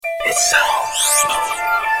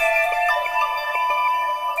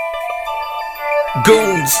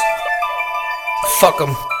Goonz, fuck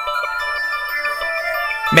them.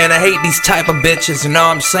 Man, I hate these type of bitches, you know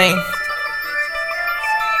what I'm saying?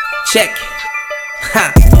 Check.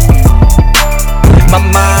 Ha. My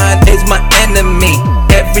mind is my enemy.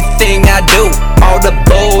 Everything I do, all the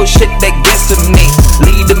bullshit that gets to me,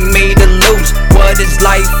 leading me to lose what is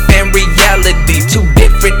life and reality. Two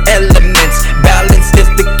different elements, balance is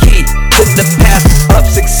the key to the path of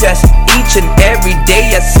success. Each and every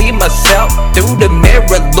day I see myself through the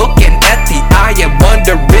mirror, looking at the eye and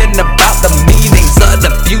wondering about the meanings of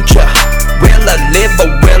the future. Will I live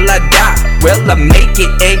or will I die? Will I make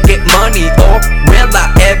it and get money, or will I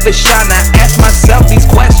ever shine? I ask myself these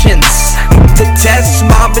questions to test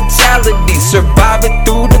my mentality. Surviving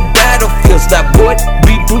through the battlefields that would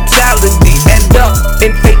be brutality, end up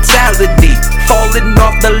in fatality. Falling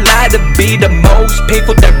off the ladder be the most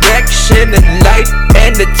painful direction in life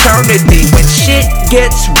and eternity. When shit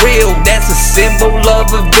gets real, that's a symbol of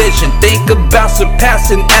a vision. Think about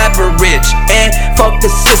surpassing average and fuck the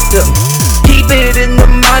system. Keep it in the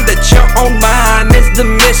mind that your own mind is the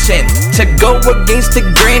mission. To go against the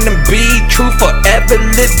grain and be true forever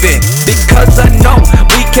living. Because I know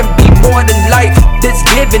we can be more than life that's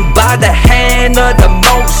given by the hand of the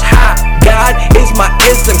Most High. God is my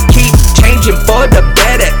ism, keep changing for the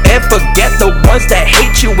better, and forget the ones that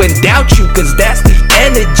hate you and doubt you, cause that's the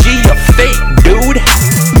energy of fate, dude.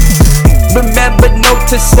 Remember, note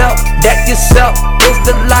to self that yourself is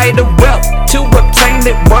the light of wealth. To obtain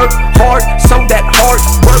it, work hard, so that hard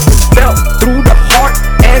work is felt through the heart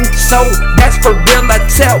and soul. That's for real, I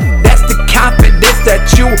tell. That's the confidence that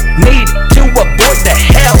you need to avoid the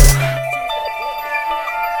hell.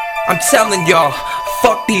 I'm telling y'all,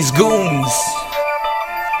 fuck these goons,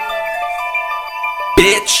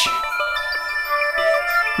 bitch.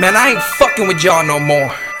 Man, I ain't fucking with y'all no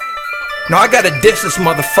more. No, I gotta diss this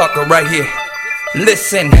motherfucker right here.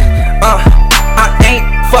 Listen, I ain't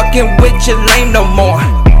fucking with your lame no more.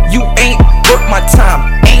 You ain't worth my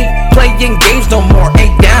time, ain't playing games no more.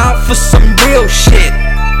 Ain't down for some real shit,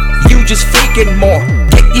 you just faking more.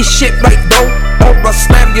 Get your shit right though, or I'll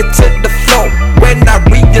slam you to the floor. When I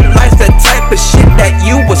realize that type of shit that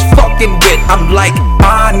you was fucking with, I'm like,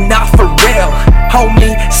 not for real,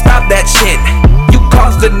 homie, stop that shit. You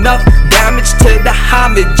caused enough damage to the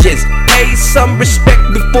homages. Pay some respect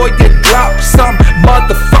before you drop some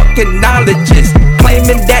motherfucking knowledges.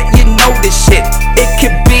 Claiming that you know this shit, it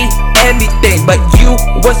could be anything, but you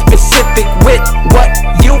was specific with what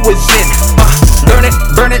you was in. Learn it,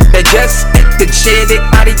 burn it, digest it, then shit it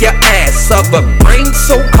out of your ass. Of a brain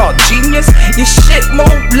so-called genius, your shit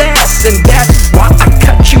won't last, and that's why I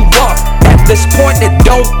cut you off. At this point it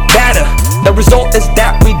don't matter, the result is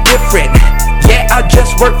that we different. Yeah, I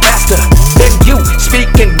just work faster than you,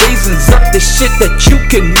 speaking reasons of the shit that you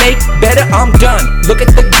can make better. I'm done, look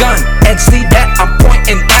at the gun and see that I'm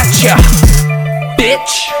pointing at ya,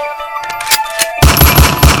 bitch.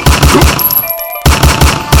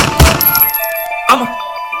 I'ma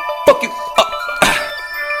fuck you up.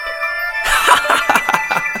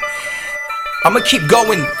 I'ma keep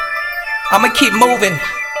going, I'ma keep moving.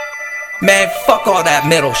 Man, fuck all that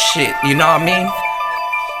middle shit, you know what I mean?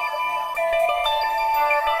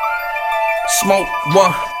 Smoke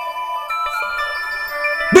one.